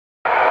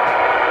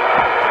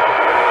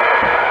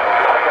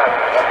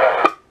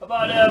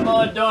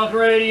Mud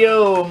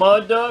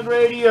Dog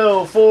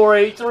Radio,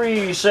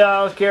 483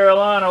 South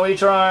Carolina, we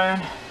trying.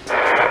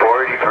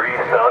 483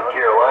 South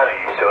Carolina,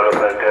 you showed up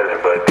in the desert,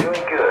 but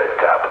doing good,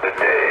 top of the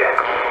day.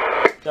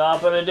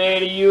 Top of the day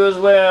to you as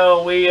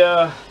well.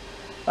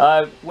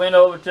 I went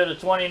over to the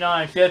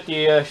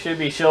 2950, should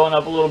be showing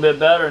up a little bit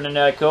better than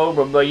that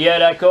Cobra, but yeah,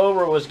 that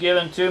Cobra was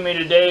given to me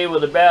today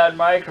with a bad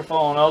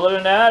microphone. Other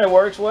than that, it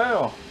works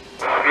well.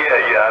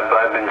 Yeah,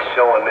 I've been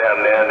showing that,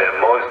 man, that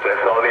most,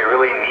 that's all they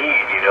really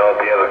need, you know, if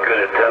they have a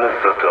good antenna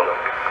system.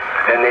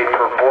 And they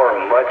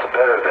perform much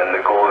better than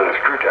the golden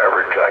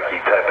screwdriver jockey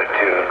type of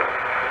tune.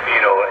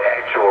 You know,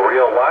 actual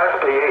real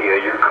live, but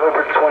yeah, your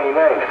Cobra 29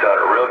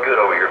 sounded real good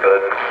over here,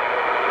 bud.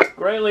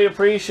 Greatly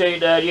appreciate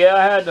that. Yeah,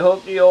 I had to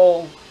hook the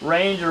old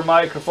Ranger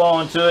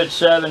microphone to it,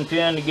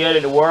 7-pin, to get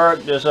it to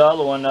work. This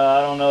other one,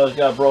 I don't know, it's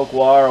got broke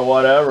wire or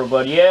whatever,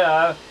 but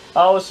yeah,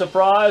 I was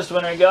surprised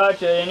when I got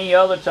to. Any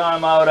other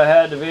time I would have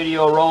had the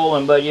video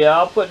rolling, but yeah,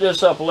 I'll put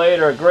this up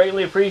later. I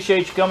greatly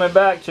appreciate you coming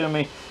back to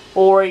me.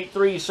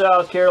 483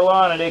 South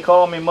Carolina, they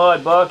call me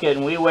Mud Bucket,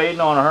 and we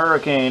waiting on a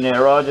hurricane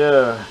there,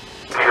 Roger.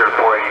 Sure,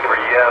 483,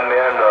 yeah,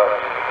 man,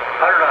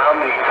 I don't know how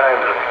many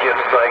times a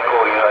skip cycle,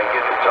 you know, I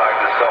get to talk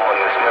to someone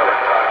that's never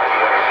talked to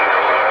you.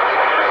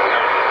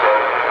 So,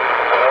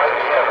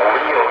 yeah,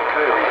 real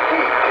good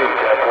receipt, too,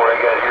 Jeff, where I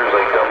got ears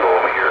like Dumbo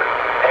over here.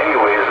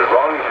 Anyways, as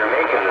long as you're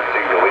making the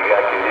signal, we got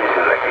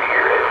conditions, I can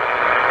hear it.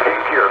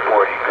 Take care,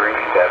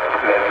 483.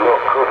 That little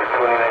Cobra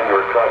 29 you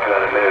were talking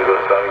on a minute ago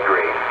sounded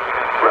great.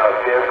 Round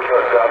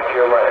Fairfield, South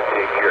Carolina,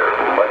 take care.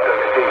 Mud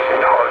Dog Station,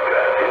 hard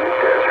drive in the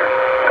desert.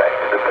 Back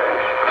to the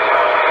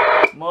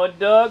bench.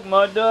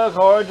 Mud Dog,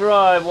 hard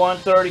drive,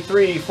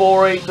 133,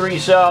 483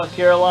 South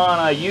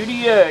Carolina.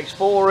 UDX,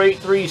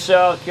 483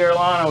 South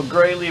Carolina. Would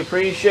greatly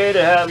appreciate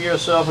it. Have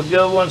yourself a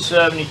good one.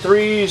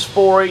 73s,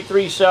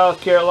 483 South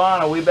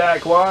Carolina. We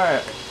back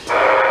quiet.